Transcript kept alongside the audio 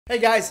Hey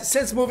guys,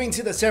 since moving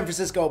to the San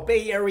Francisco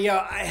Bay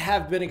Area, I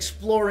have been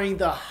exploring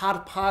the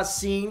hot pot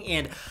scene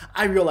and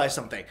I realized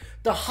something.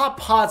 The hot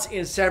pots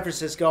in San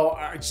Francisco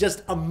are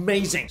just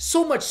amazing.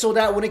 So much so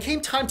that when it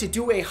came time to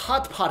do a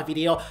hot pot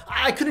video,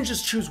 I couldn't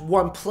just choose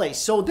one place.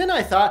 So then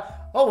I thought,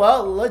 oh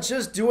well, let's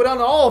just do it on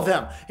all of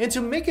them. And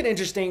to make it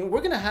interesting,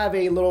 we're gonna have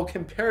a little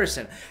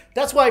comparison.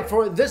 That's why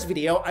for this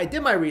video, I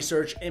did my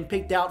research and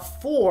picked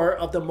out 4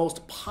 of the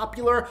most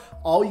popular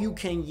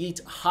all-you-can-eat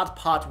hot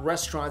pot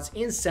restaurants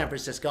in San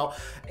Francisco.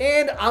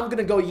 And I'm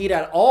gonna go eat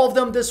at all of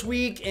them this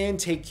week and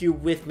take you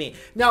with me.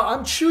 Now,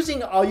 I'm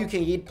choosing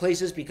all-you-can-eat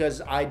places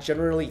because I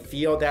generally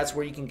feel that's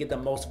where you can get the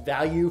most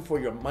value for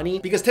your money.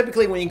 Because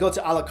typically when you go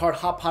to a la carte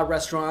hot pot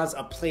restaurants,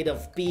 a plate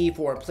of beef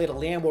or a plate of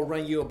lamb will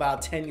run you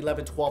about $10,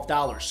 $11,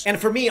 $12. And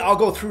for me, I'll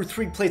go through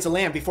 3 plates of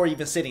lamb before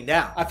even sitting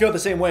down. I feel the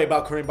same way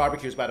about Korean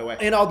barbecues, by the way.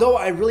 And although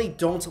I really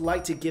don't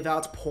like to give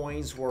out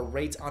points or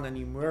rate on a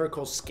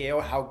numerical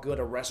scale how good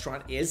a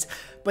restaurant is,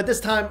 but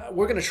this time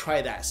we're gonna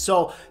try that.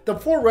 So the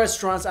 4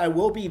 restaurants I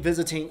will be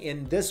visiting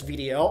in this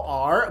video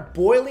are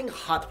Boiling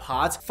Hot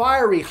Pot,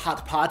 Fiery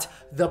Hot Pot,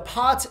 The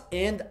Pot,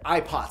 and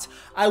iPot.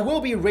 I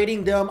will be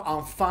rating them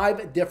on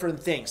 5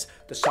 different things: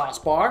 the sauce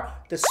bar,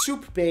 the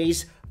soup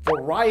base,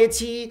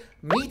 variety,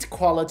 meat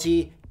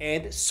quality,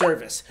 and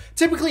service.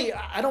 Typically,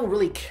 I don't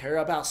really care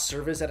about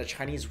service at a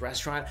Chinese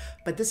restaurant,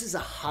 but this is a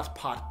hot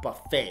pot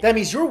buffet. That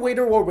means your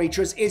waiter or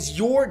waitress is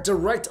your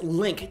direct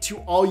link to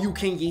all you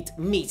can eat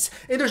meats.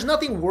 And there's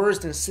nothing worse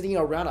than sitting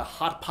around a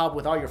hot pot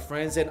with all your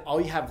friends and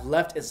all you have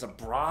left is a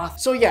broth.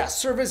 So yeah,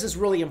 service is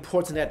really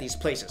important at these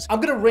places.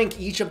 I'm gonna rank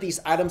each of these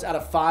items out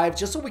of 5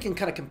 just so we can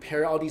kind of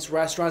compare all these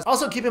restaurants.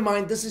 Also keep in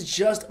mind, this is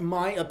just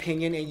my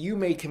opinion and you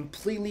may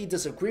completely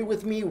disagree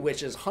with me,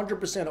 which is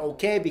 100%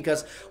 okay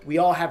because we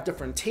all have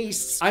different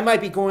tastes. I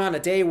might be going on a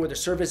day where the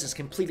service is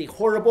completely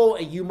horrible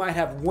and you might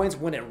have wins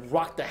when it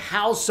rocked the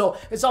house, so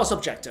it's all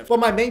subjective. But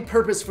my main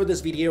purpose for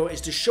this video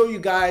is to show you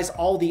guys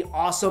all the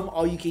awesome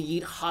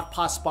all-you-can-eat hot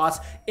pot spots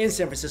in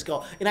San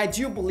Francisco, and I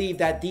do believe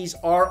that these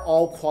are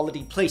all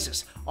quality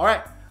places. All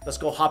right, let's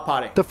go hot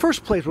potting. The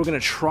first place we're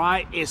gonna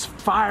try is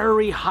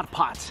Fiery Hot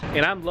Pot.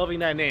 And I'm loving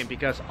that name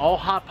because all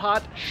hot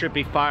pot should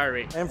be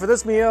fiery. And for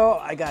this meal,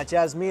 I got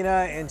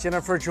Jasmina and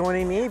Jennifer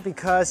joining me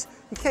because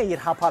you can't eat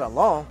hot pot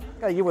alone.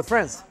 You gotta eat with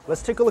friends.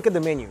 Let's take a look at the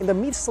menu. And the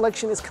meat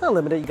selection is kind of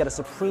limited. You got a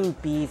supreme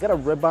beef, you got a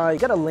ribeye, you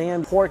got a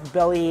lamb, pork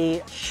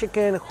belly,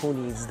 chicken, who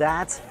needs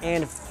that,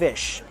 and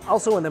fish.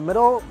 Also in the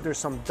middle, there's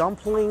some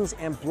dumplings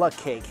and blood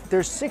cake.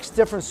 There's 6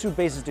 different soup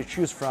bases to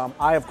choose from.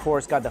 I, of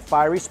course, got the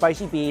fiery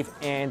spicy beef,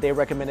 and they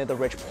recommended the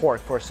rich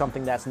pork for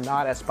something that's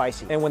not as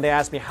spicy. And when they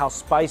asked me how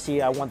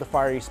spicy I want the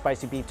fiery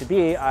spicy beef to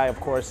be, I, of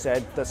course,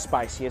 said the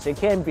spiciest it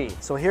can be.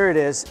 So here it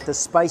is, the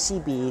spicy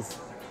beef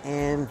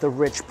and the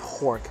rich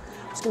pork.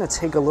 I'm just gonna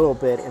take a little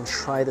bit and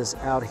try this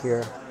out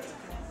here.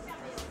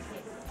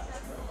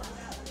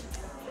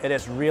 It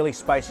is really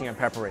spicy and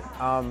peppery.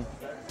 I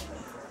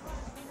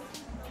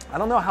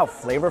don't know how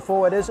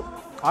flavorful it is.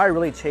 I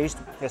really taste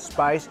the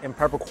spice and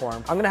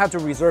peppercorn. I'm gonna have to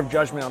reserve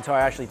judgment until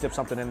I actually dip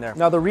something in there.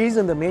 Now the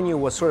reason the menu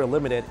was sort of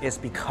limited is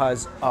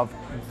because of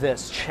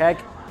this.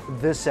 Check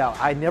this out.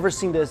 I've never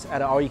seen this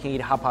at an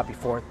all-you-can-eat hot pot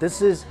before.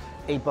 This is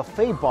a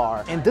buffet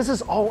bar, and this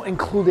is all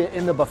included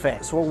in the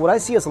buffet. So what I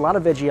see is a lot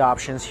of veggie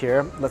options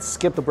here. Let's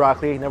skip the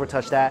broccoli, never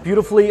touch that.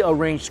 Beautifully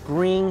arranged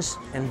greens,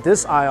 and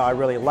this aisle I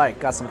really like.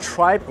 Got some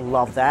tripe,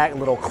 love that.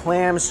 Little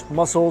clams,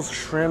 mussels,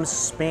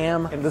 shrimps,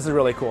 spam, and this is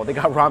really cool. They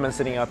got ramen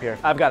sitting up here.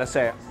 I've got to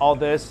say, all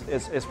this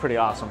is pretty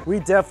awesome. We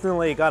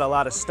definitely got a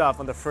lot of stuff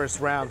on the first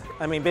round.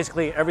 I mean,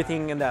 basically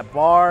everything in that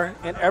bar,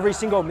 and every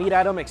single meat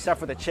item except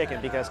for the chicken,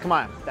 because come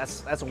on,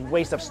 that's a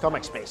waste of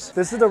stomach space.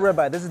 This is the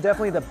ribeye. This is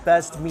definitely the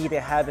best meat they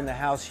have in the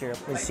house here.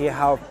 And see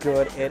how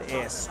good it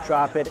is.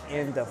 Drop it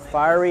in the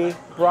fiery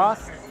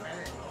broth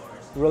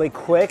really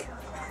quick.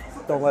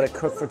 Don't let it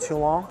cook for too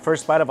long.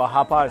 First bite of a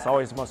hot pot is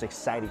always the most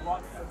exciting.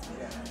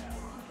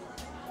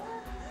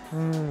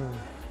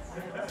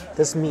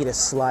 This meat is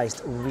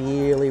sliced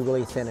really,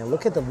 really thin. And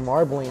look at the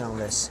marbling on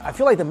this. I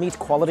feel like the meat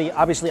quality,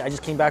 obviously I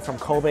just came back from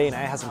Kobe and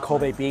I had some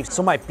Kobe beef,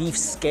 so my beef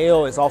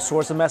scale is all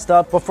sorts of messed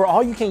up. But for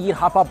all you can eat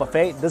hot pot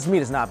buffet, this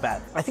meat is not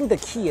bad. I think the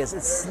key is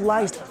it's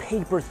sliced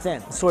paper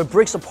thin, so it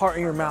breaks apart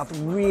in your mouth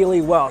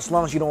really well as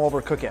long as you don't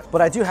overcook it.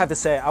 But I do have to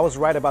say, I was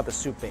right about the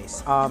soup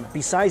base.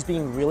 Besides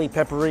being really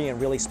peppery and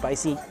really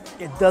spicy,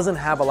 it doesn't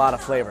have a lot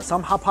of flavor.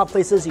 Some hot pot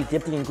places, you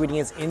dip the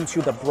ingredients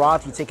into the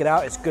broth, you take it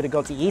out, it's good to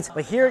go to eat.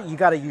 But here, you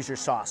gotta use your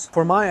sauce.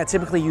 For mine, I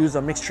typically use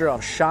a mixture of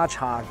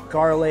shacha,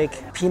 garlic,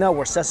 peanut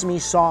or sesame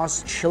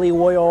sauce, chili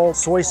oil,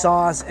 soy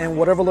sauce, and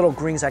whatever little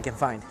greens I can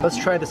find. Let's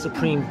try the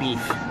supreme beef.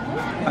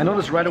 I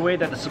noticed right away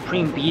that the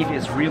supreme beef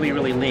is really,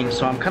 really lean,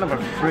 so I'm kind of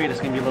afraid it's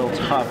gonna be a little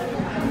tough.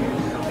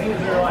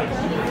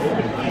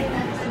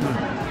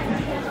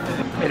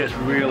 It is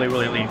really,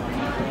 really lean.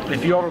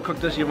 If you overcook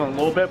this even a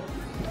little bit,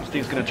 this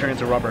thing's gonna turn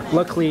into rubber.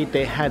 Luckily,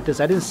 they had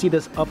this. I didn't see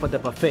this up at the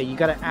buffet. You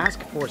gotta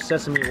ask for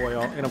sesame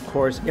oil, and of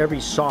course,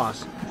 every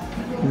sauce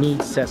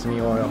needs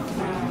sesame oil.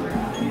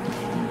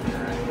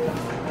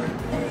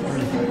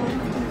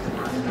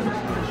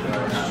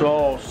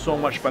 so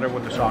much better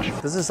with the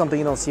sauce. This is something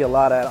you don't see a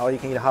lot at all you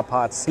can eat hot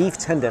pots. Beef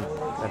tendon.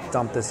 Let's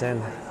dump this in.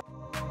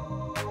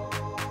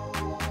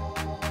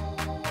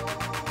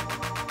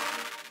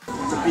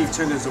 The beef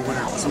tendon is a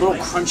winner. It's a little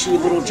crunchy,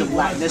 a little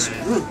gelatinous.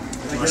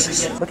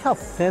 Delicious. Look how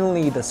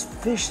thinly this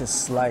fish is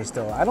sliced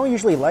though. I don't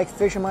usually like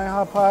fish in my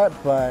hot pot,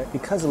 but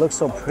because it looks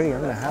so pretty,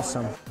 I'm gonna have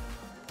some.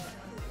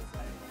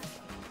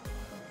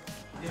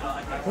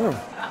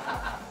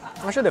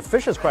 Actually, the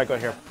fish is quite good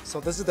here.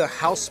 So this is the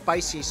house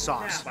spicy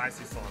sauce.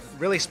 Spicy sauce.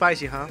 Really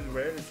spicy, huh?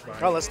 Very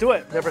spicy. Oh, let's do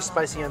it. Never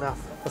spicy enough.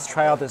 Let's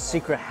try out the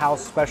secret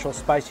house special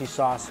spicy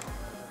sauce.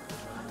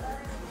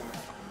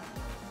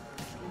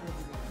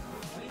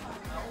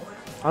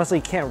 Honestly,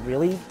 you can't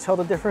really tell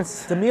the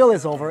difference. The meal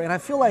is over and I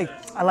feel like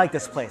I like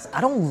this place.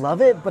 I don't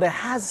love it, but it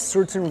has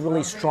certain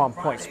really strong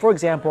points. For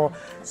example,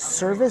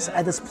 service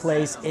at this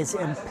place is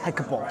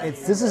impeccable.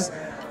 This is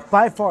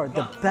by far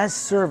the best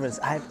service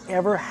I've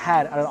ever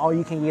had at an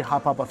all-you-can-eat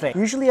hot pot buffet.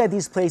 Usually at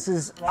these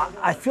places,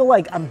 I feel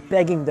like I'm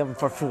begging them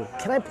for food.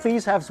 Can I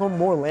please have some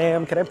more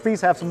lamb? Can I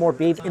please have some more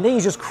beef? And then you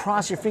just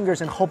cross your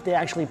fingers and hope they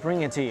actually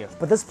bring it to you.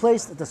 But this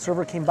place, the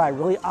server came by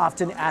really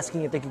often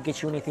asking if they could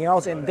get you anything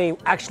else, and they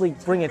actually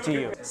bring it to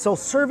you. So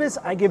service,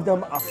 I give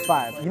them a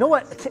 5. You know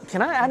what?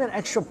 Can I add an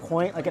extra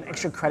point, like an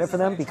extra credit for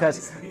them?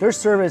 Because their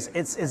service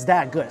is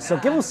that good. So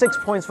give them 6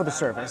 points for the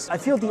service. I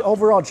feel the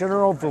overall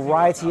general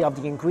variety of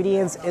the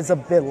ingredients is a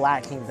bit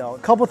lacking though. A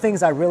couple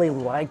things I really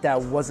liked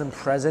that wasn't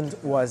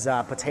present was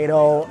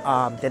potato.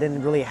 They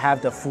didn't really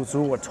have the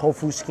fuzu or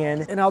tofu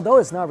skin. And although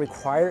it's not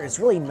required, it's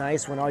really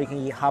nice when all you can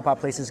eat hot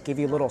pot places give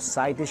you little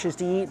side dishes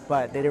to eat,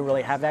 but they didn't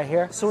really have that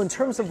here. So in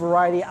terms of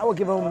variety, I would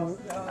give them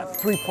a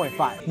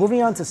 3.5.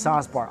 Moving on to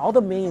sauce bar. All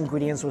the main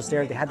ingredients was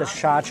there. They had the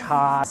sha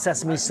cha,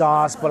 sesame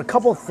sauce, but a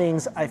couple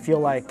things I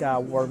feel like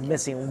were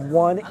missing.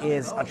 One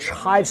is a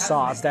chive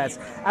sauce that's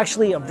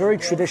actually a very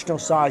traditional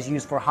sauce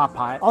used for hot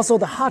pot. Also,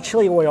 the hot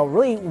chili oil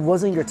really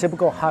wasn't your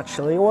typical hot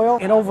chili oil,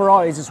 and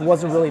overall it just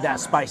wasn't really that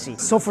spicy.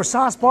 So for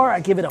sauce bar, I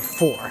give it a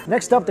 4.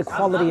 Next up, the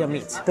quality of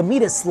meat. The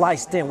meat is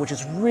sliced thin, which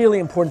is really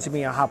important to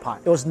me in a hot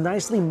pot. It was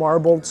nicely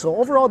marbled, so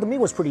overall the meat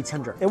was pretty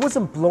tender. It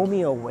wasn't blow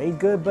me away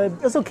good, but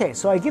it's okay.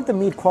 So I give the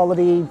meat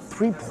quality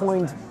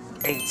 3.8.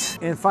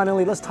 And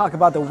finally, let's talk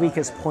about the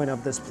weakest point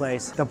of this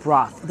place, the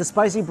broth. The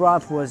spicy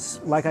broth was,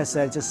 like I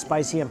said, just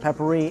spicy and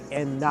peppery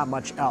and not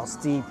much else.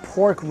 The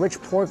rich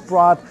pork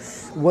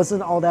broth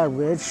wasn't all that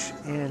rich,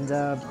 and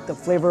the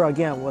flavor,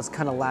 again, was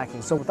kind of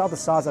lacking. So without the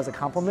sauce as a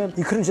compliment,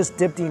 you couldn't just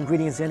dip the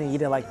ingredients in and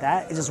eat it like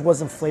that. It just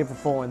wasn't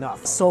flavorful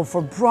enough. So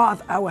for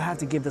broth, I would have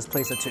to give this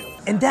place a 2.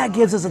 And that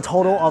gives us a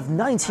total of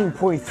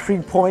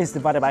 19.3 points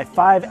divided by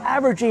 5,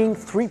 averaging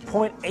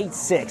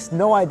 3.86.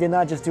 No, I did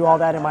not just do all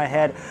that in my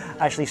head.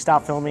 I actually stopped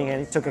filming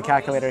and took a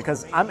calculator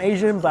because I'm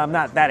Asian, but I'm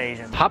not that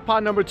Asian. Hot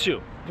pot number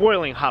 2.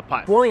 Boiling hot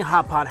pot. Boiling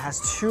hot pot has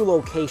 2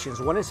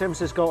 locations, one in San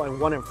Francisco and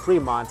one in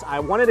Fremont. I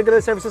wanted to go to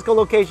the San Francisco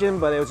location,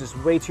 but it was just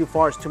way too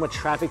far. It's too much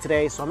traffic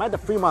today, so I'm at the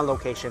Fremont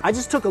location. I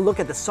just took a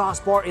look at the sauce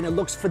bar and it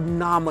looks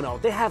phenomenal.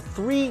 They have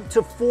 3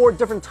 to 4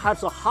 different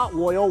types of hot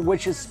oil,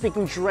 which is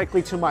speaking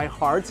directly to my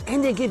heart.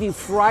 And they give you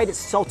fried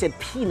salted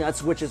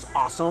peanuts, which is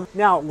awesome.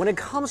 Now, when it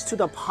comes to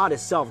the pot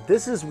itself,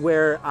 this is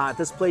where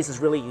this place is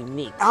really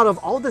unique. Out of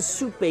all the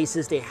soup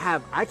bases they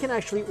have, I can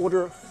actually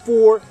order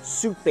 4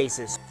 soup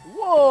bases.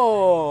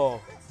 Whoa,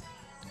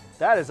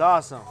 that is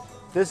awesome.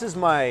 This is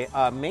my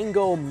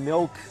mango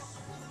milk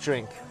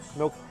drink.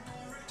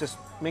 Just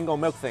mango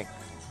milk thing.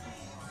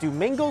 Do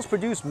mangoes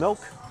produce milk?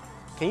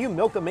 Can you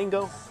milk a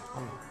mango?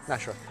 I'm not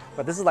sure,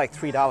 but this is like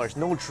 $3.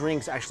 No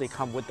drinks actually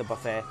come with the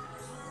buffet.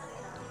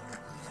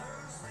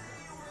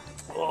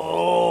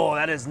 Oh,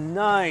 that is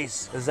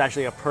nice. This is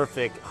actually a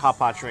perfect hot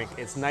pot drink.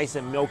 It's nice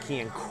and milky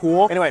and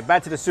cool. Anyway,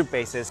 back to the soup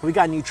bases. We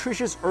got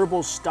nutritious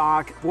herbal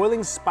stock,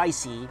 boiling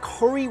spicy,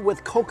 curry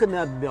with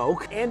coconut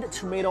milk, and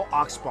tomato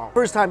oxball.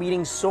 First time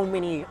eating so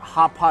many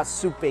hot pot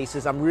soup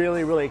bases. I'm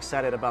really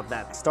excited about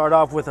that. Start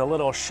off with a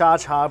little sha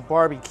cha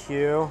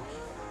barbecue.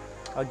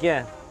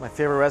 Again, my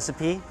favorite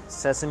recipe,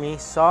 sesame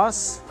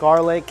sauce,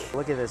 garlic.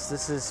 Look at this.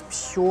 This is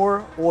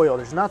pure oil.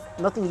 There's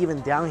nothing even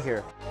down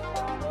here.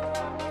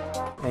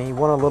 And you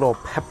want a little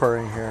pepper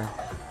in here,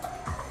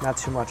 not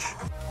too much.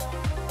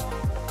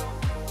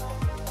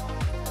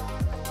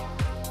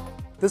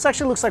 This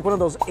actually looks like one of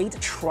those 8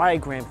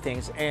 trigram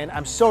things, and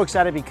I'm so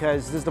excited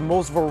because this is the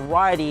most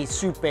variety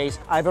soup base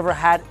I've ever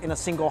had in a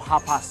single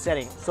hot pot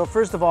setting. So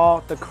first of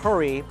all, the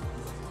curry.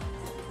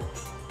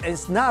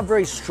 It's not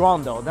very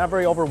strong though, not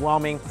very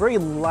overwhelming, very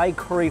light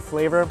curry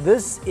flavor.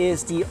 This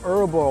is the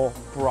herbal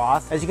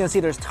broth. As you can see,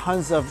 there's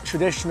tons of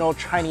traditional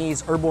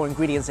Chinese herbal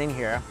ingredients in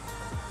here.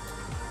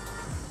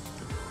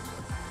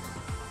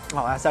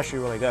 Oh, that's actually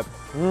really good.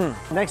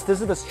 Next, this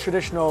is the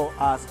traditional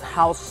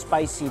house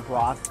spicy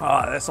broth.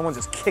 Oh, someone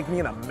just kicked me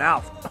in the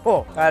mouth.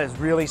 Oh, that is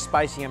really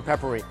spicy and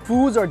peppery.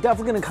 Foods are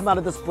definitely gonna come out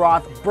of this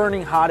broth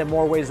burning hot in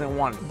more ways than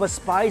one. But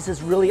spice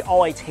is really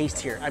all I taste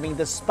here. I mean,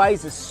 the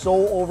spice is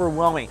so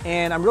overwhelming.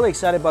 And I'm really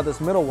excited about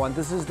this middle one.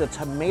 This is the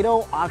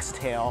tomato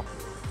oxtail.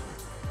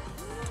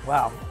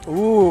 Wow.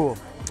 Ooh,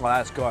 well,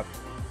 that's good.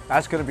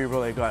 That's gonna be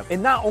really good.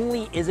 And not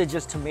only is it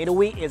just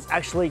tomatoey, it's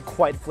actually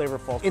quite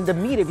flavorful. In the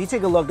meat, if you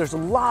take a look, there's a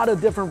lot of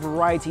different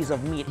varieties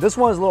of meat. This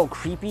one is a little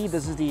creepy.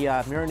 This is the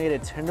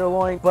marinated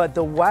tenderloin, but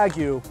the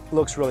Wagyu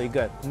looks really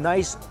good.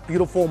 Nice,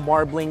 beautiful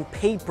marbling,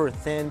 paper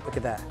thin. Look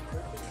at that.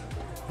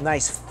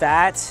 Nice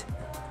fat.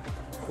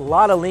 A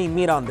lot of lean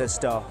meat on this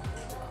though.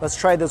 Let's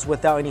try this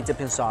without any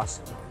dipping sauce.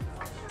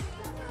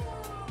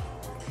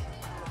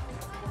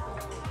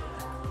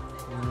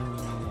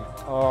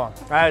 Oh,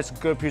 that is a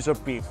good piece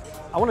of beef.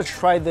 I want to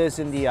try this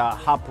in the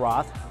hot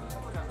broth.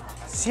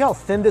 See how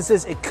thin this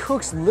is? It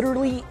cooks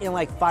literally in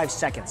like 5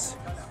 seconds.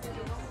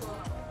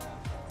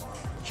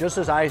 Just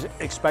as I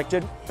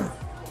expected.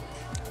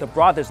 The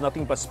broth is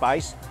nothing but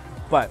spice,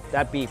 but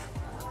that beef,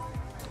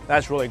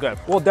 that's really good.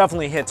 We'll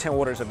definitely hit 10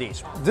 orders of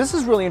these. This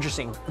is really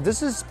interesting.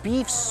 This is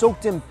beef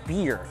soaked in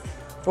beer.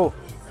 Oh,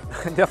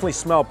 I definitely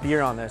smell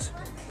beer on this.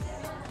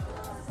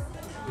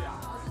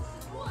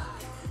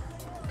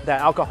 That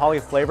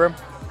alcoholic flavor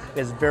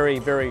is very,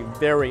 very,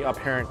 very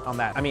apparent on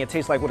that. I mean, it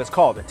tastes like what it's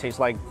called. It tastes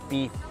like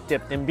beef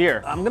dipped in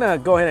beer. I'm gonna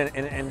go ahead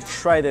and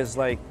try this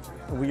like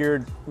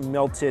weird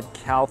melted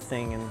cow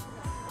thing, and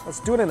let's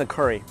do it in the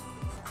curry.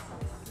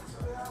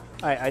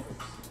 I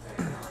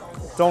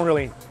don't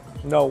really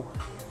know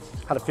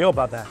how to feel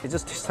about that. It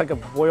just tastes like a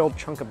boiled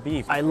chunk of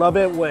beef. I love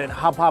it when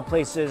hot pot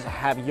places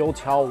have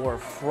youtiao or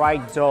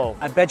fried dough.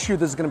 I bet you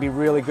this is gonna be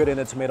really good in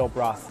a tomato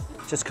broth.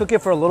 Just cook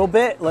it for a little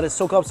bit, let it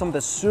soak up some of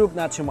the soup,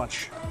 not too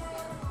much.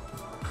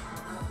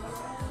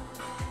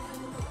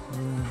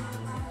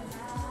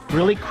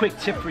 Really quick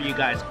tip for you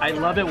guys. I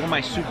love it when my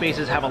soup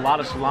bases have a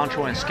lot of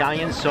cilantro and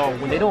scallions, so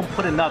when they don't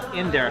put enough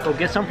in there, go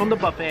get some from the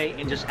buffet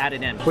and just add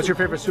it in. What's your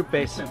favorite soup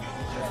base?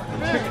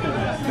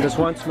 This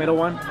one, tomato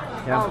one?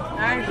 Yeah. Oh,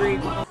 I agree.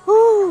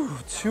 Whew,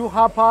 2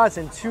 hot pots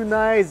and 2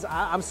 knives.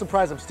 I'm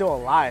surprised I'm still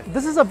alive.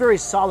 This is a very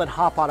solid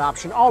hot pot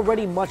option,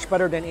 already much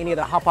better than any of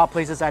the hot pot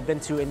places I've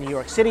been to in New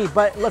York City,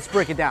 but let's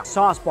break it down.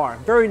 Sauce bar,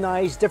 very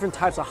nice, different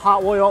types of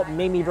hot oil,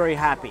 made me very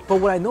happy. But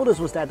what I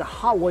noticed was that the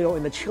hot oil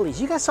in the chilies,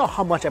 you guys saw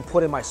how much I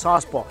put in my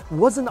sauce bowl,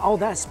 wasn't all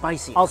that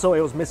spicy. Also,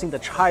 it was missing the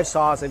chive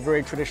sauce, a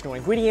very traditional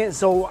ingredient,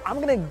 so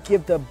I'm gonna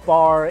give the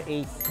bar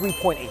a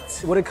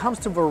 3.8. When it comes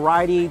to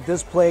variety,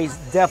 this place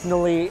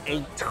definitely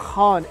a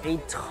ton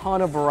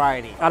of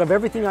variety. Out of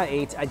everything I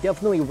ate, I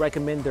definitely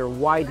recommend their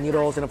wide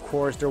noodles and of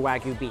course their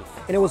Wagyu beef.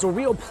 And it was a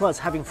real plus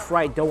having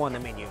fried dough on the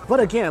menu. But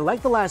again,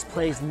 like the last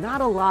place,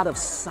 not a lot of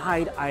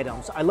side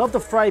items. I love the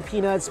fried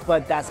peanuts,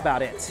 but that's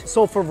about it.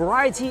 So for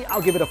variety,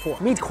 I'll give it a 4.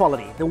 Meat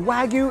quality. The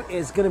Wagyu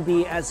is gonna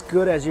be as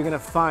good as you're gonna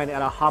find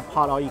at a hot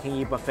pot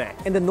all-you-can-eat buffet.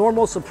 And the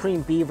normal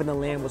supreme beef and the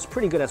lamb was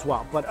pretty good as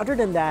well. But other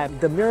than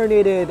that, the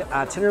marinated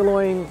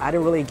tenderloin, I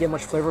didn't really get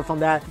much flavor from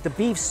that. The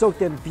beef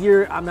soaked in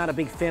beer, I'm not a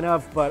big fan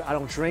of, but I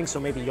don't drink, so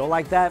maybe you'll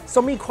like that.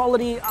 So meat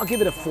quality, I'll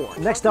give it a 4.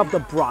 Next up, the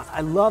broth.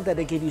 I love that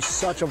they gave you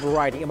such a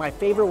variety, and my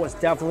favorite was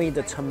definitely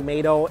the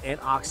tomato and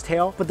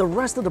oxtail, but the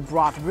rest of the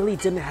broth really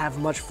didn't have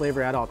much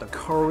flavor at all. The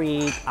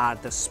curry,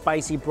 the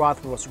spicy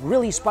broth was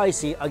really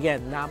spicy.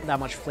 Again, not that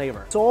much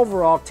flavor. So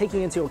overall,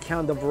 taking into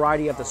account the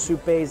variety of the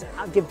soup base,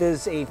 I'll give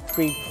this a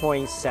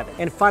 3.7.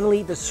 And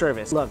finally, the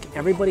service. Look,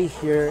 everybody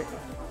here,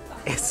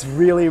 it's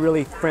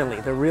really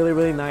friendly. They're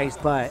really nice,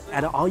 but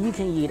at an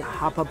all-you-can-eat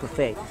hot pot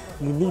buffet,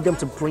 you need them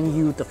to bring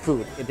you the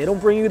food. If they don't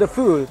bring you the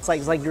food, it's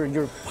like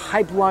your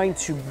pipeline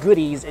to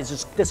goodies is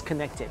just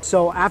disconnected.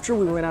 So after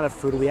we ran out of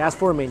food, we asked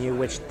for a menu,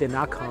 which did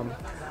not come.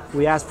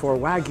 We asked for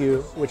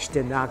Wagyu, which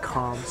did not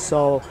come.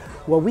 So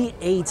what we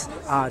ate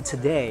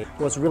today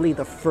was really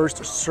the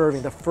first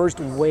serving, the first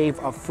wave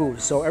of food.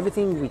 So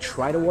everything we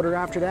tried to order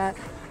after that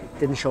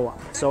didn't show up.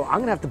 So I'm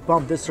gonna have to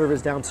bump this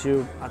service down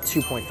to a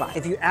 2.5.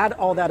 If you add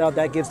all that up,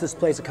 that gives this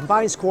place a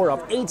combined score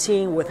of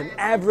 18 with an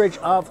average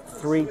of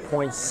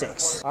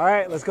 3.6. All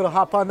right, let's go to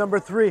hot pot number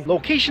 3.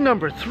 Location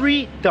number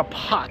 3, the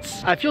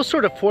pots. I feel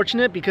sort of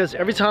fortunate because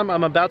every time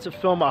I'm about to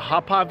film a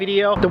hot pot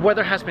video, the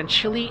weather has been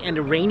chilly and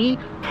rainy,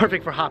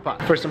 perfect for hot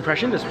pot. First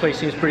impression, this place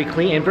seems pretty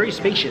clean and very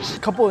spacious. A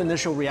couple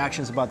initial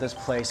reactions about this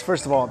place.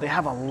 First of all, they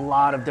have a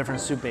lot of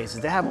different soup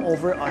bases. They have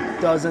over a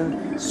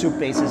dozen soup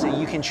bases and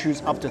you can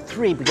choose up to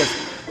 3 because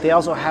they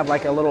also have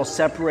like a little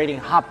separating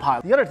hot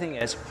pot. The other thing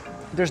is,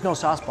 there's no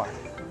sauce bar.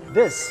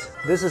 This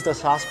is the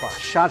sauce bar.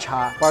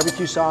 Shacha,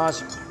 barbecue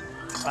sauce,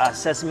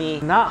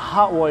 sesame, not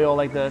hot oil,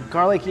 like the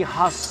garlicky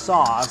hot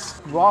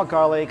sauce, raw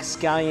garlic,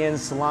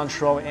 scallions,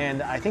 cilantro,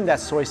 and I think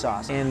that's soy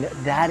sauce. And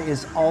that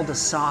is all the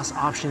sauce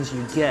options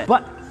you get.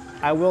 But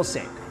I will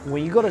say,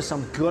 when you go to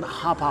some good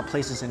hot pot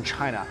places in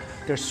China,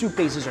 their soup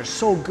bases are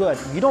so good,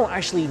 you don't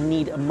actually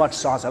need much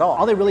sauce at all.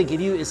 All they really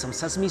give you is some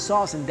sesame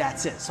sauce and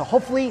that's it. So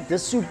hopefully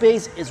this soup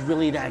base is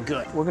really that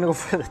good. We're gonna go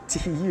for the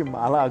Diyu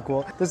Mala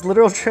Guo. This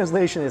literal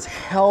translation is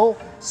hell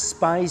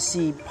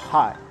spicy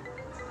pot.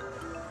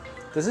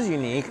 This is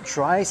unique.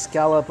 Dry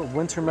scallop,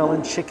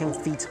 wintermelon, chicken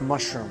feet,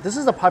 mushroom. This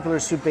is a popular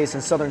soup base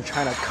in southern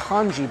China,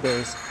 congee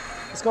base.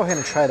 Let's go ahead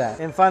and try that.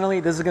 And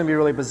finally, this is gonna be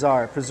really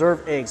bizarre.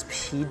 Preserved eggs,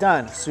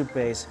 pidan soup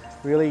base.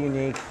 Really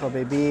unique.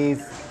 Kobe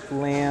beef,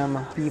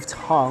 lamb, beef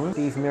tongue,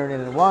 beef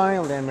marinated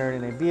wine, lamb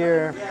marinated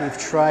beer, beef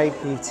tripe,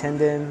 beef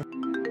tendon.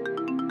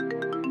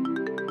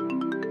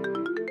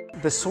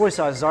 The soy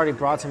sauce is already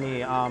brought to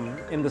me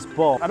in this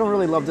bowl. I don't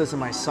really love this in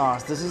my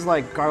sauce. This is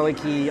like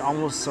garlicky,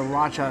 almost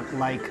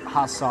sriracha-like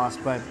hot sauce,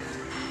 but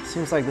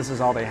seems like this is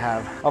all they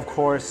have. Of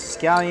course,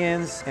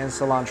 scallions and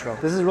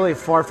cilantro. This is really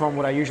far from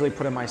what I usually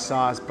put in my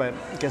sauce, but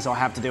I guess I'll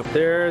have to do.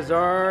 There's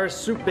our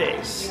soup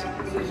base.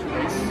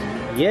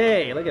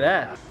 Yay, look at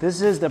that.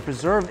 This is the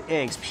preserved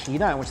eggs,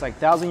 peanut, which is like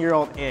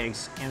 1,000-year-old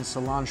eggs, and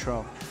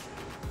cilantro.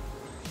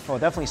 Oh, it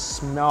definitely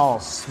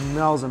smells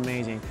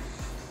amazing.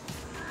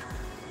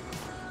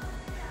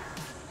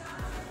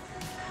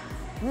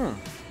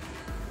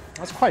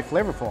 That's quite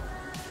flavorful.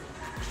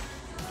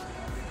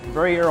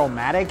 Very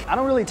aromatic. I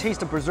don't really taste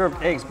the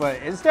preserved eggs, but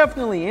it's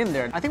definitely in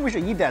there. I think we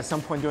should eat that at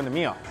some point during the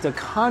meal. The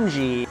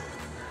congee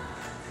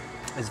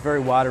is very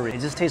watery.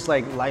 It just tastes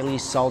like lightly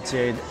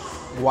salted,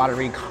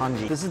 watery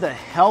congee. This is the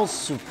hell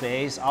soup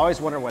base. I always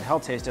wonder what hell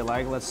tasted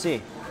like. Let's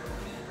see.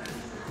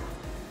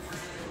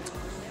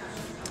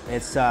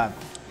 It's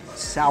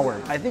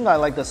sour. I think I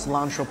like the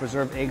cilantro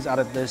preserved eggs out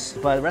of this,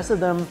 but the rest of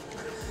them,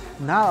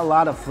 not a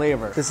lot of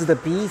flavor. This is the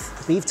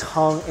beef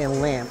tongue,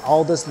 and lamb.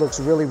 All this looks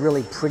really,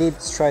 really pretty.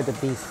 Let's try the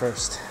beef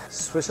first.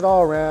 Switch it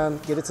all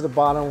around, get it to the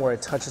bottom where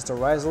it touches the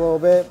rice a little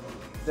bit.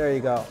 There you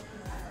go.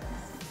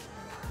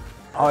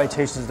 All I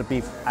taste is the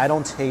beef. I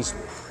don't taste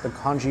the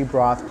congee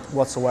broth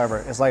whatsoever.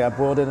 It's like I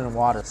boiled it in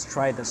water. Let's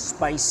try the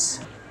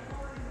spice.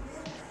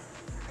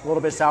 A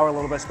little bit sour, a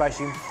little bit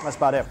spicy. That's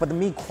about it. But the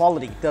meat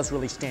quality does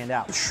really stand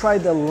out. Let's try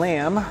the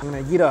lamb. I'm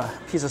gonna eat a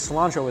piece of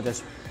cilantro with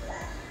this.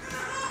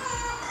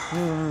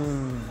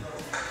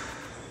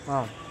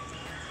 Wow,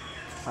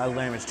 that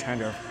lamb is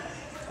tender.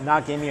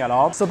 Not gamey at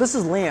all. So this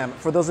is lamb,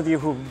 for those of you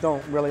who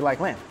don't really like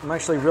lamb. I'm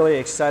actually really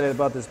excited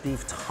about this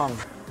beef tongue.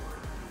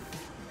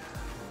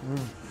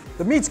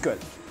 The meat's good.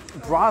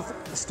 Broth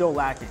is still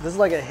lacking. This is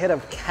like a hit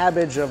of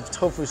cabbage of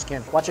tofu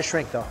skin. Watch it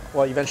shrink though.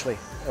 Well, eventually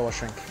it will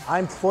shrink. I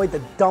employed the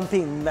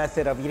dumping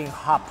method of eating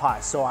hot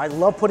pot. So I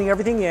love putting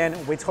everything in,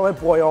 wait till it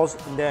boils,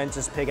 and then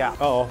just pig out.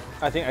 Uh-oh,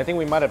 I think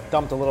we might have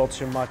dumped a little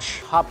too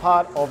much. Hot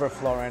pot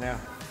overflow right now.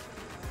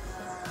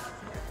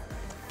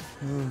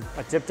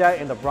 I dipped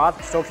that in the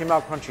broth, still came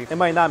out crunchy. It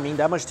might not mean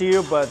that much to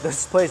you, but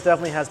this place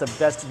definitely has the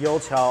best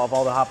yotel of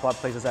all the hot pot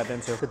places I've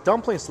been to. The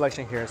dumpling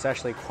selection here is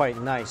actually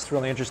quite nice. It's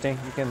really interesting.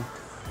 You can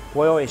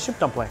boil a soup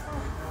dumpling.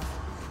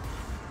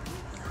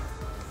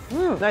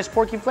 Nice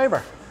porky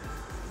flavor.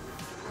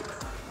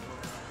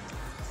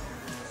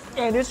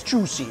 And it's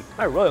juicy.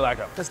 I really like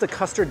it. That's the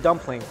custard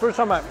dumpling. First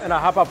time in a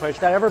hot pot place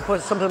that ever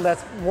put something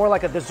that's more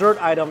like a dessert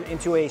item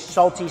into a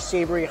salty,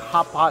 savory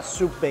hot pot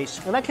soup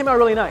base. And that came out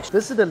really nice.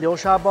 This is the liu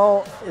sha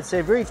bao. It's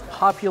a very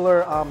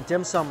popular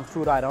dim sum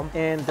food item.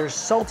 And there's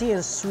salty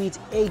and sweet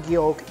egg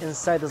yolk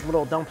inside this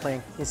little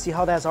dumpling. You see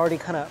how that's already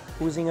kind of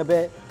oozing a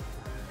bit?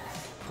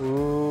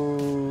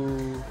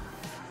 Ooh.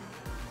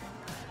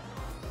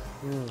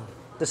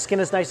 The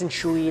skin is nice and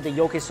chewy, the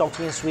yolk is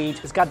salty and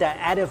sweet. It's got that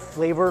added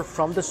flavor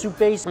from the soup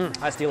base.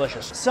 That's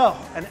delicious. So,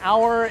 an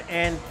hour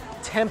and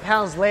 10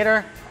 pounds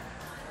later,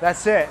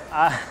 that's it.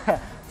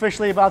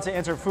 Officially about to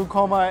enter food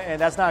coma,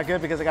 and that's not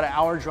good because I got an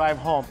hour drive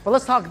home. But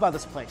let's talk about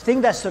this place. The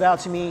thing that stood out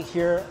to me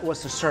here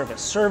was the service.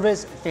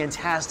 Service,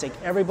 fantastic.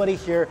 Everybody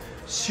here,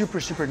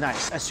 super, super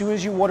nice. As soon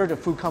as you order, the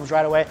food comes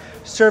right away.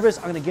 Service,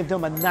 I'm gonna give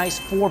them a nice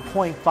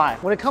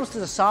 4.5. When it comes to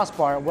the sauce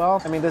bar,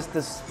 well, I mean, this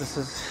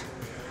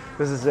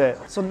is it.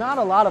 So not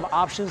a lot of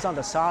options on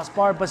the sauce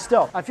bar, but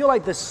still, I feel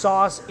like the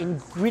sauce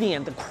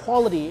ingredient, the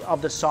quality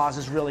of the sauce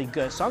is really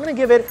good. So I'm gonna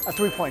give it a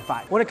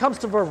 3.5. When it comes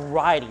to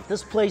variety,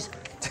 this place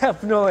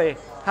definitely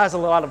has a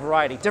lot of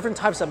variety. Different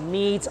types of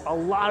meats, a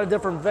lot of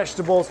different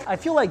vegetables. I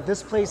feel like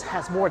this place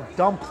has more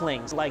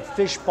dumplings, like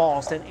fish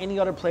balls, than any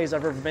other place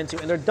I've ever been to.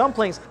 And their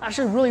dumplings,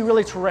 actually really,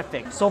 really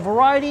terrific. So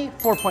variety,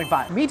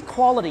 4.5. Meat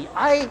quality,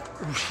 I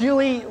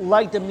really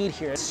like the meat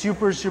here. It's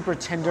super, super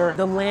tender.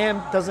 The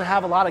lamb doesn't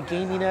have a lot of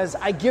gaminess.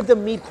 I give the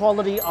meat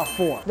quality a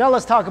 4. Now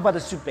let's talk about the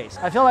soup base.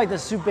 I feel like the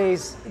soup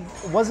base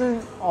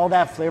wasn't all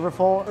that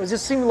flavorful. It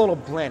just seemed a little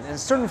bland, and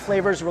certain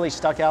flavors really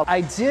stuck out. I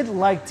did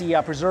like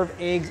the preserved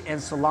eggs and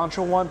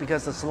cilantro one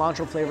because the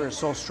cilantro flavor is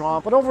so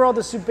strong, but overall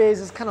the soup base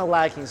is kind of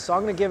lacking, so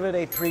I'm gonna give it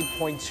a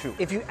 3.2.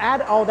 If you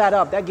add all that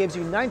up, that gives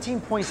you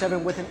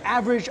 19.7 with an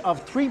average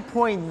of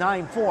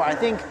 3.94. I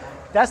think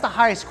that's the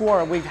highest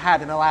score we've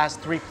had in the last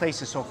 3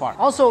 places so far.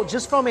 Also,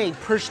 just from a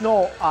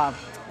personal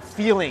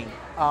feeling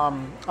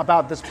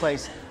about this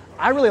place,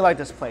 I really like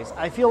this place.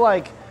 I feel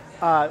like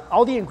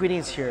all the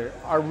ingredients here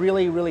are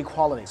really, really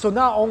quality. So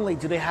not only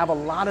do they have a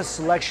lot of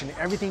selection,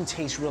 everything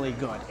tastes really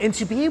good. And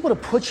to be able to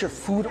put your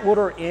food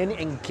order in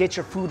and get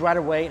your food right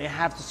away and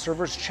have the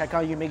servers check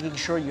on you, making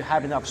sure you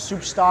have enough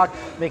soup stock,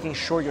 making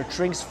sure your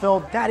drink's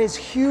filled, that is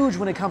huge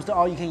when it comes to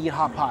all you can eat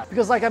hot pot.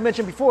 Because like I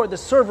mentioned before, the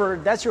server,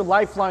 that's your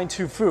lifeline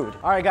to food.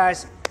 All right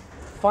guys,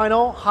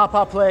 final hot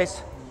pot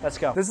place, Let's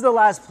go. This is the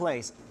last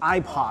place,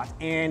 HOTPOT,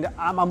 and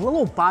I'm a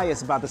little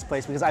biased about this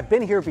place because I've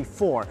been here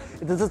before.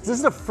 This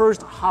is the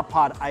first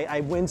HOTPOT I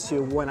went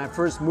to when I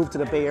first moved to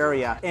the Bay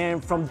Area,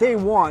 and from day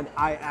one,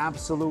 I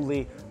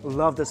absolutely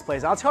love this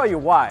place. I'll tell you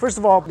why. First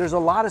of all, there's a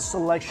lot of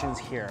selections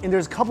here, and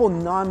there's a couple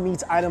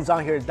non-meat items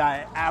on here that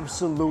I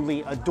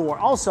absolutely adore.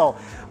 Also,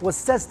 what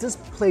sets this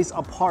place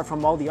apart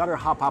from all the other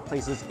HOTPOT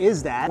places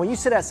is that when you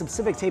sit at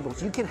specific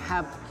tables, you can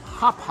have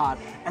HOTPOT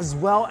as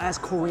well as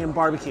Korean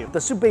barbecue. The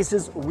soup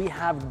bases we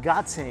have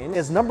gotten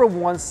is number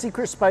 1,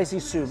 secret spicy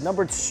soup.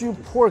 Number 2,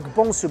 pork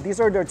bone soup. These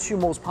are their 2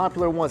 most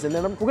popular ones. And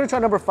then we're gonna try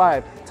number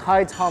 5,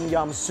 Thai tom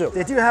yum soup.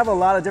 They do have a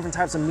lot of different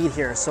types of meat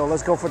here. So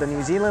let's go for the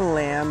New Zealand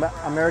lamb,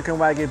 American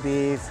Wagyu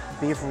beef,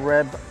 beef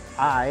rib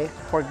eye,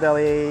 pork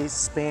belly,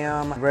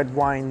 spam, red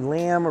wine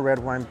lamb, red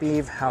wine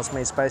beef,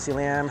 house-made spicy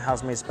lamb,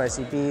 house-made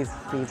spicy beef,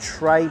 beef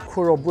tripe,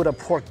 Kuro Buddha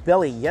pork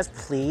belly. Yes,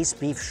 please.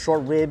 Beef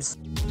short ribs.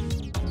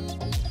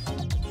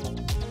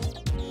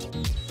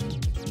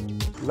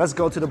 Let's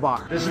go to the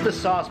bar. This is the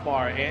sauce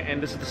bar,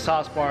 and this is the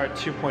sauce bar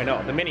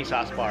 2.0, the mini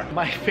sauce bar.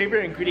 My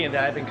favorite ingredient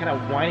that I've been kind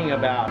of whining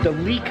about, the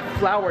leek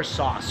flour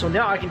sauce. So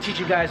now I can teach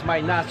you guys my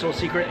not so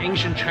secret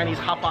ancient Chinese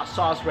HOTPOT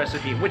sauce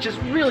recipe, which is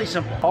really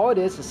simple. All it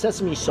is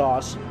sesame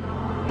sauce.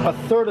 A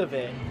third of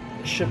it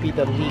should be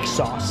the leek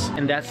sauce.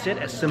 And that's it,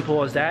 as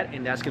simple as that,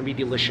 and that's gonna be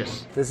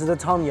delicious. This is the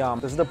tom yum,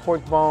 this is the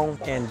pork bone,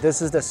 and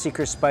this is the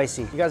secret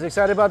spicy. You guys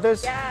excited about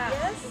this? Yeah.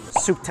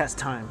 Yes. Soup test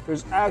time.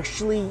 There's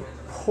actually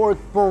pork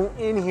bone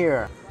in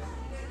here.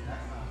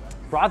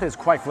 Broth is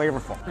quite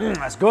flavorful.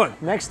 That's good.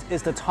 Next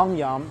is the tom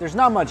yum. There's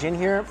not much in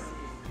here.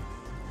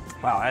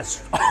 Wow, that's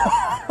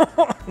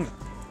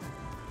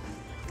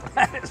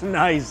that is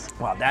nice.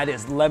 Wow, that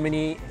is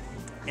lemony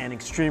and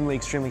extremely,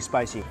 extremely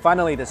spicy.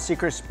 Finally, the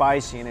secret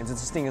spicy, and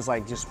this thing is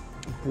like just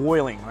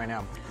boiling right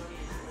now.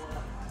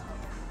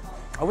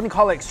 I wouldn't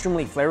call it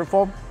extremely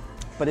flavorful,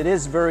 but it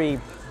is very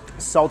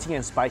salty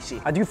and spicy.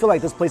 I do feel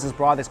like this place's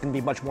broth is gonna be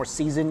much more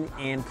seasoned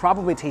and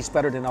probably tastes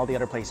better than all the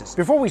other places.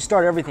 Before we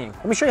start everything,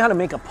 let me show you how to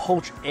make a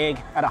poached egg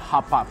at a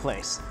HOTPOT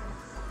place.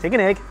 Take an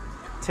egg,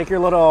 take your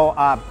little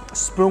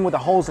spoon with the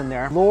holes in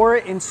there, lower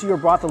it into your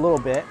broth a little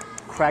bit,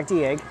 crack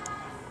the egg.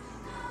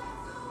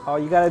 All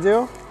you gotta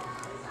do,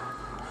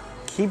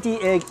 keep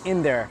the egg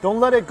in there. Don't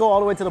let it go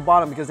all the way to the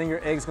bottom because then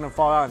your egg's gonna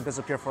fall out and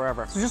disappear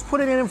forever. So just put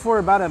it in for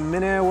about a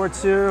minute or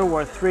 2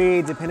 or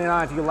 3, depending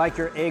on if you like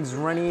your eggs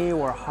runny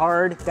or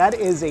hard. That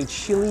is a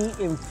chili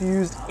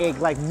infused egg,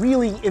 like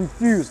really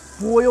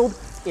infused, boiled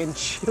in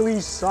chili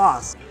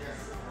sauce.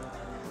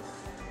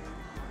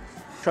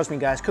 Trust me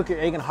guys, cook your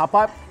egg in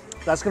HOTPOT.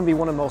 That's gonna be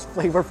one of the most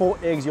flavorful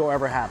eggs you'll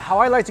ever have. How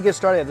I like to get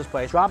started at this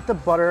place, drop the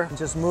butter,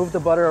 just move the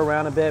butter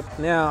around a bit.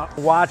 Now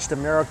watch the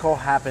miracle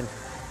happen.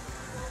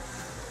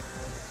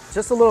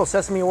 Just a little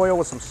sesame oil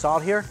with some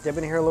salt here. Dip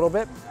in here a little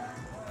bit.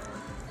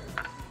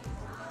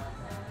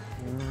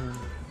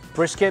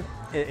 Brisket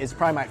is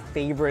probably my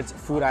favorite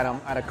food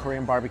item at a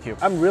Korean barbecue.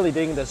 I'm really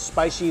digging the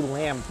spicy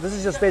lamb. This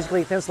is just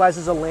basically thin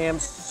slices of lamb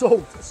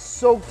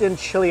soaked in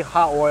chili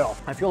hot oil.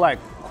 I feel like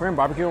Korean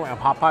barbecue and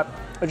HOTPOT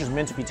are just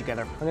meant to be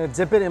together. I'm gonna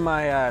dip it in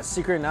my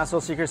secret, not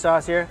so secret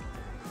sauce here.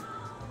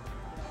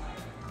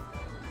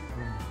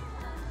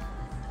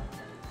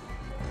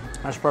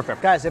 That's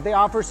perfect. Guys, if they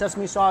offer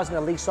sesame sauce and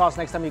a leek sauce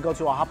next time you go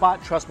to a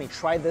HOTPOT, trust me,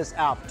 try this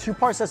out. 2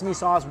 part sesame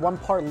sauce, 1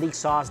 part leek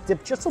sauce,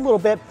 dip just a little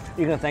bit,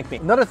 you're gonna thank me.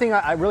 Another thing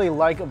I really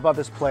like about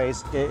this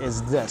place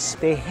is this.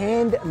 They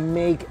hand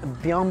make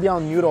biang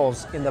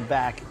noodles in the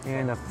back.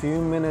 And a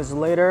few minutes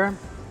later,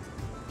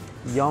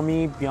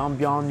 yummy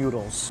biang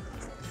noodles.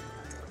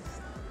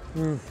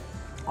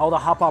 All the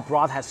HOTPOT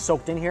broth has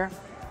soaked in here.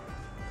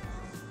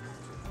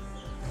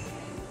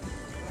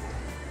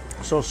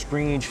 So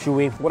springy and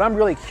chewy. What I'm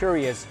really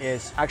curious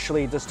is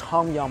actually this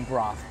tom yum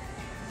broth,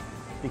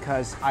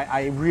 because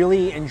I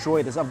really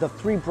enjoy this. Of the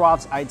 3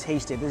 broths I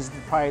tasted, this is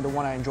probably the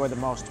one I enjoy the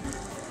most.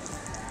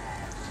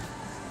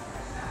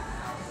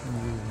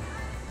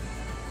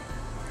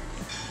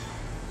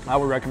 I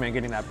would recommend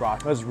getting that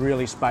broth. It was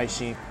really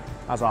spicy.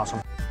 That's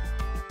awesome.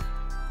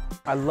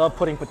 I love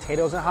putting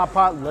potatoes in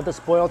HOTPOT. Let this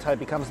boil till it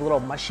becomes a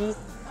little mushy.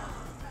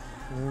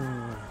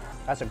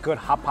 That's a good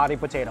hot-potty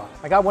potato.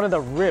 I got one of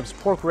the ribs,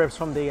 pork ribs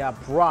from the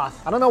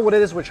broth. I don't know what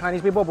it is with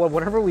Chinese people, but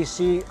whenever we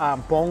see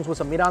bones with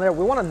some meat on there,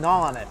 we want to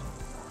gnaw on it.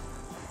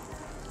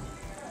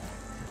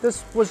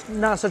 This was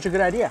not such a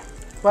good idea,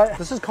 but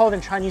this is called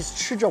in Chinese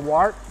吃着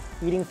玩,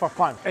 eating for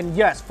fun. And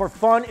yes, for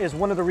fun is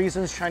one of the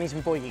reasons Chinese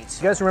people eat.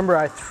 You guys remember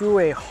I threw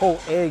a whole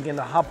egg in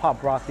the HOTPOT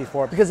broth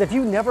before, because if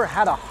you never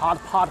had a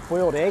HOTPOT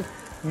boiled egg,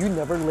 you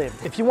never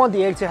lived. If you want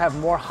the egg to have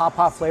more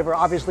HOTPOT flavor,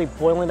 obviously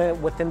boiling it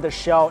within the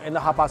shell in the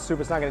HOTPOT soup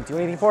is not gonna do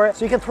anything for it.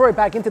 So you can throw it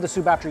back into the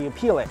soup after you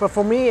peel it. But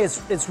for me,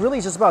 it's really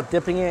just about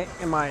dipping it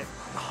in my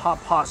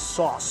HOTPOT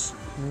sauce.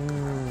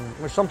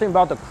 There's something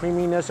about the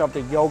creaminess of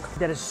the yolk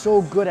that is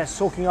so good at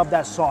soaking up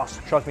that sauce.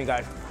 Trust me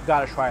guys, you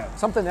gotta try it.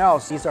 Something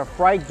else, these are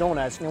fried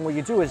donuts, and what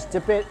you do is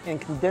dip it in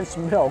condensed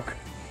milk.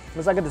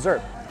 It's like a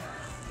dessert.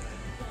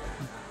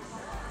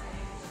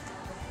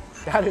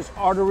 That is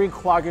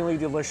artery-cloggingly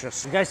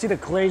delicious. You guys see the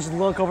glazed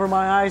look over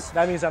my eyes?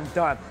 That means I'm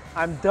done.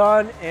 I'm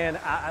done, and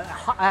I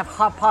have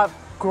hot pot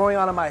growing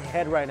out of my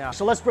head right now.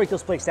 So let's break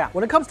this place down.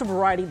 When it comes to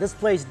variety, this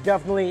place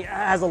definitely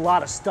has a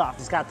lot of stuff.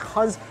 It's got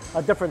tons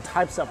of different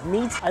types of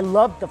meats. I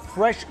love the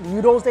fresh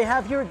noodles they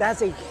have here.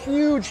 That's a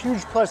huge,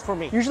 huge plus for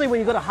me. Usually when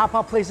you go to hot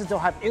pot places, they'll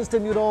have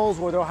instant noodles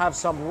or they'll have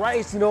some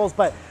rice noodles,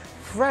 but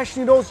fresh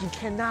noodles, you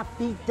cannot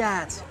beat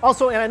that.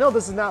 Also, and I know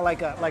this is not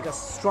like a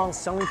strong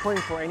selling point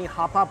for any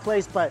hot pot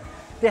place, but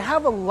they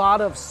have a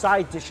lot of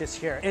side dishes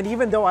here. And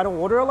even though I don't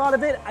order a lot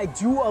of it, I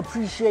do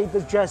appreciate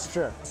the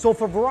gesture. So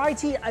for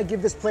variety, I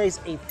give this place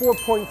a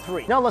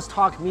 4.3. Now let's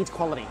talk meat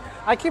quality.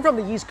 I came from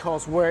the East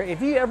Coast, where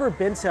if you've ever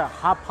been to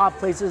hot pot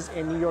places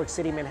in New York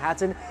City,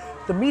 Manhattan,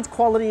 the meat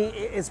quality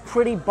is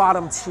pretty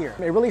bottom tier.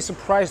 It really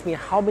surprised me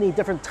how many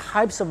different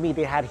types of meat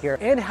they had here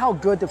and how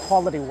good the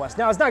quality was.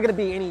 Now, it's not gonna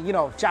be any,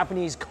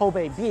 Japanese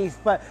Kobe beef,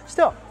 but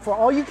still, for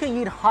all you can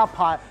eat hot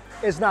pot,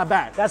 it's not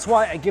bad. That's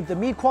why I give the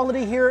meat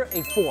quality here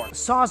a 4.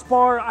 Sauce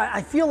bar,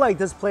 I feel like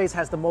this place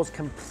has the most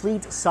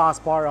complete sauce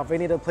bar of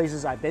any of the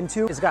places I've been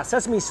to. It's got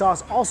sesame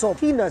sauce, also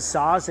peanut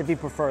sauce if you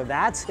prefer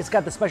that. It's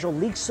got the special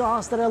leek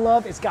sauce that I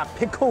love. It's got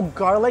pickled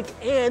garlic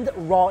and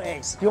raw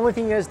eggs. The only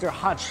thing is their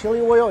hot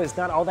chili oil is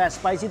not all that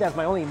spicy. That's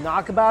my only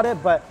knock about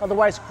it, but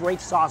otherwise great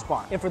sauce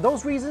bar. And for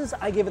those reasons,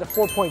 I give it a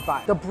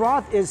 4.5. The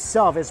broth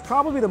itself is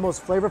probably the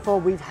most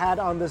flavorful we've had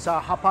on this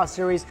hot pot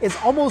series. It's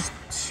almost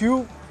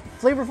too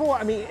flavorful.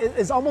 I mean,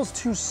 it's almost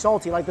too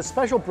salty. Like the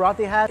special broth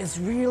they had is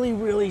really,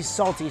 really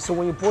salty. So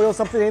when you boil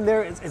something in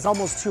there, it's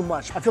almost too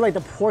much. I feel like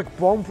the pork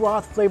bone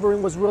broth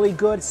flavoring was really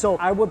good. So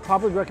I would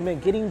probably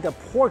recommend getting the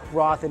pork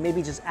broth and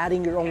maybe just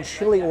adding your own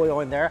chili oil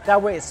in there.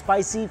 That way it's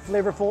spicy,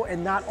 flavorful,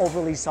 and not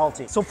overly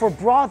salty. So for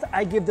broth,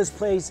 I give this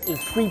place a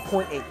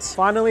 3.8.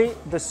 Finally,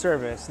 the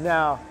service.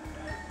 Now,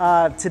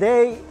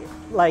 today,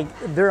 like,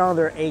 they're on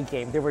their A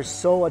game. They were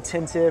so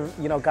attentive,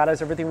 got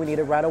us everything we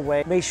needed right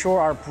away. Made sure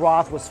our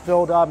broth was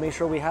filled up, made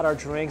sure we had our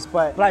drinks.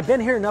 But I've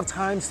been here enough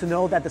times to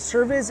know that the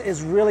service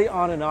is really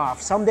on and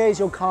off. Some days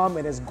you'll come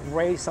and it's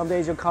great. Some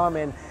days you'll come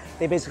and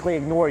they basically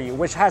ignore you,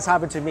 which has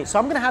happened to me. So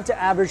I'm gonna have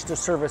to average the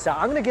service out.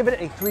 I'm gonna give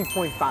it a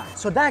 3.5.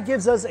 So that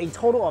gives us a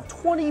total of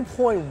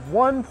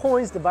 20.1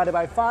 points divided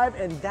by 5,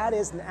 and that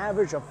is an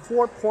average of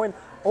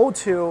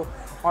 4.02,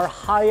 our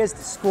highest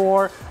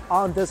score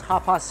on this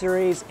hot pot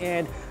series.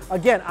 And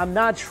again, I'm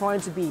not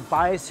trying to be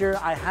biased here.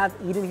 I have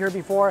eaten here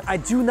before. I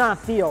do not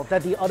feel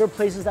that the other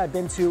places I've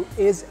been to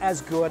is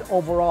as good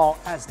overall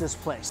as this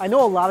place. I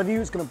know a lot of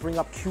you is gonna bring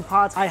up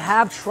Q-Pots. I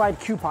have tried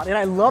Q-Pot and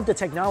I love the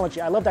technology.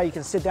 I love that you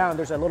can sit down.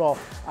 There's a little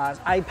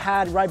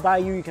iPad right by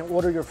you. You can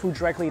order your food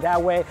directly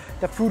that way.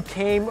 The food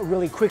came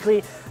really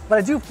quickly. But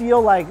I do feel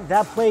like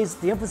that place,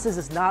 the emphasis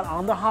is not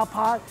on the hot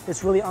pot,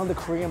 it's really on the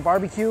Korean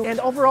barbecue.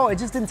 And overall, it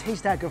just didn't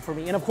taste that good for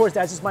me. And of course,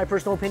 that's just my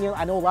personal opinion.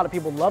 I know a lot of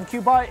people love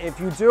Q-Pot. If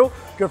you do,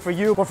 good for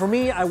you. But for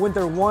me, I went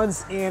there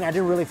once and I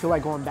didn't really feel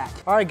like going back.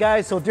 All right,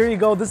 guys, so there you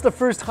go. This is the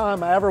first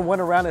time I ever went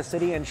around a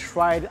city and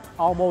tried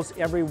almost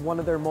every one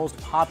of their most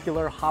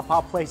popular hot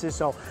pot places.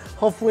 So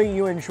hopefully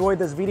you enjoyed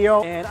this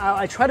video. And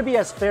I try to be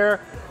as fair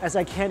as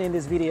I can in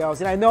these videos.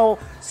 And I know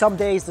some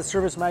days the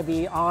service might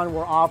be on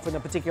or off in a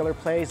particular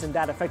place and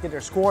that affected their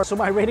score. So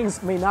my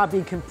ratings may not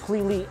be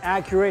completely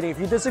accurate. If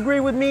you disagree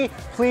with me,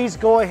 please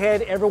go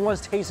ahead. Everyone's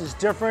taste is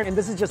different. And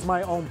this is just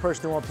my own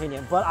personal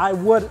opinion. But I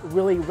would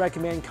really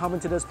recommend coming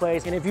to this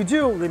place. And if you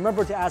do,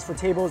 remember to ask for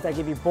tables that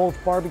give you both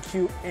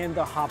barbecue and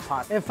the hot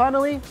pot. And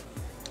finally,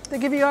 they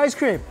give you ice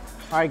cream.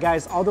 All right,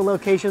 guys, all the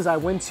locations I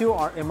went to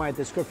are in my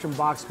description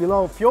box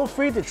below. Feel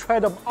free to try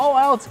them all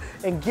out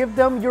and give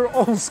them your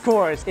own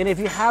scores. And if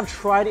you have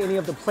tried any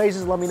of the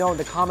places, let me know in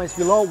the comments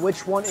below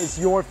which one is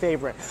your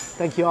favorite.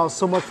 Thank you all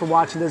so much for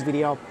watching this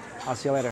video. I'll see you later.